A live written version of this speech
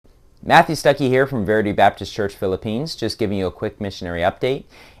Matthew Stuckey here from Verity Baptist Church Philippines, just giving you a quick missionary update.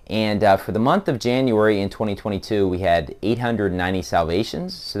 And for the month of January in 2022, we had 890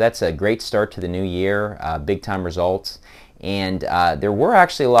 salvations. So that's a great start to the new year, big time results. And there were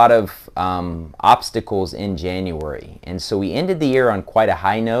actually a lot of obstacles in January. And so we ended the year on quite a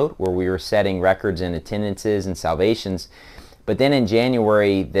high note where we were setting records in attendances and salvations. But then in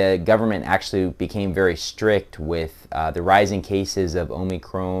January, the government actually became very strict with the rising cases of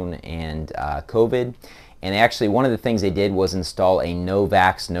Omicron and COVID. And actually, one of the things they did was install a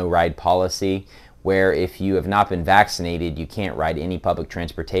no-vax, no-ride policy, where if you have not been vaccinated, you can't ride any public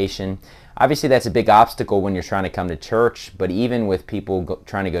transportation. Obviously, that's a big obstacle when you're trying to come to church, but even with people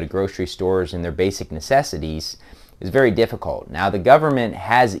trying to go to grocery stores and their basic necessities, it's very difficult. Now, the government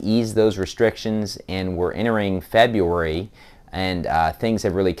has eased those restrictions, and we're entering February, and things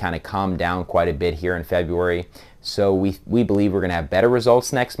have really kind of calmed down quite a bit here in February. So we believe we're going to have better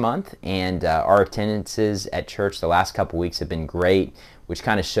results next month, and our attendances at church the last couple weeks have been great, which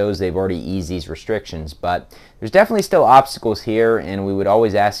kind of shows they've already eased these restrictions. But there's definitely still obstacles here, and we would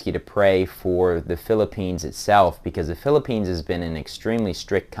always ask you to pray for the Philippines itself, because the Philippines has been an extremely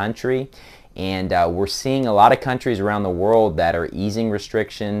strict country, and we're seeing a lot of countries around the world that are easing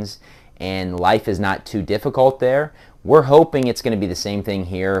restrictions, and life is not too difficult there. We're hoping it's going to be the same thing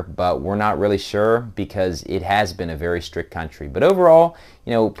here, but we're not really sure because it has been a very strict country. But overall,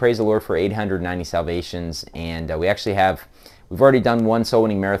 praise the Lord for 890 salvations, and we've already done one soul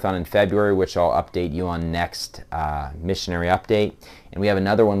winning marathon in February, which I'll update you on next missionary update, and we have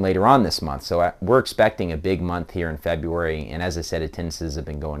another one later on this month. So we're expecting a big month here in February, and as I said, attendances have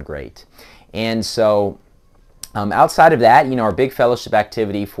been going great. And so outside of that, our big fellowship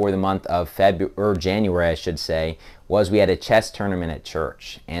activity for the month of January, I should say, was we had a chess tournament at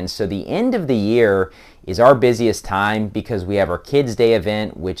church. And so the end of the year is our busiest time because we have our Kids Day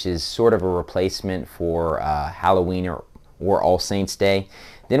event, which is sort of a replacement for Halloween or All Saints Day.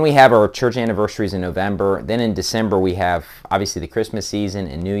 Then we have our church anniversaries in November. Then in December, we have obviously the Christmas season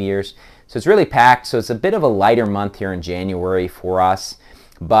and New Year's. So it's really packed. So it's a bit of a lighter month here in January for us.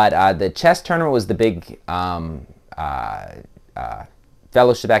 But the chess tournament was the big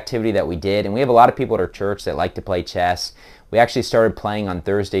fellowship activity that we did, and we have a lot of people at our church that like to play chess. We actually started playing on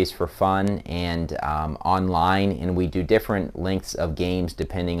Thursdays for fun and online, and we do different lengths of games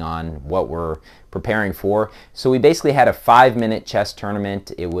depending on what we're preparing for. So we basically had a 5-minute chess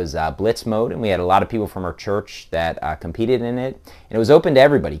tournament. It was blitz mode, and we had a lot of people from our church that competed in it, and it was open to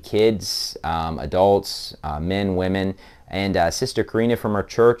everybody, kids, adults, men, women. And Sister Karina from our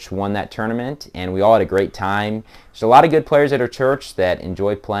church won that tournament, and we all had a great time. There's a lot of good players at our church that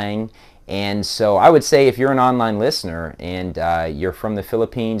enjoy playing. And so I would say if you're an online listener and you're from the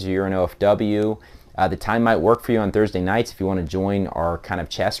Philippines or you're an OFW, the time might work for you on Thursday nights. If you want to join our kind of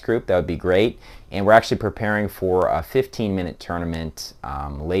chess group, that would be great. And we're actually preparing for a 15-minute tournament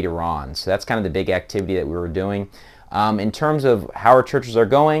later on. So that's kind of the big activity that we were doing. In terms of how our churches are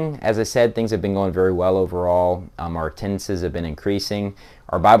going, as I said, things have been going very well overall. Our attendances have been increasing.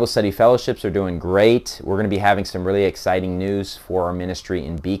 Our Bible study fellowships are doing great. We're going to be having some really exciting news for our ministry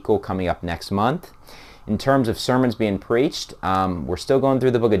in Bicol coming up next month. In terms of sermons being preached, we're still going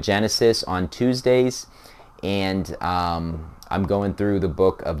through the book of Genesis on Tuesdays, and I'm going through the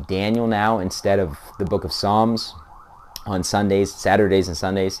book of Daniel now instead of the book of Psalms on Sundays, Saturdays and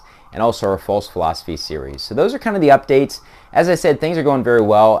Sundays, and also our False Philosophy series. So those are kind of the updates. As I said, things are going very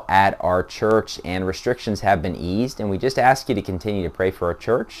well at our church, and restrictions have been eased, and we just ask you to continue to pray for our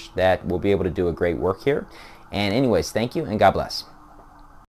church that we'll be able to do a great work here. And anyways, thank you, and God bless.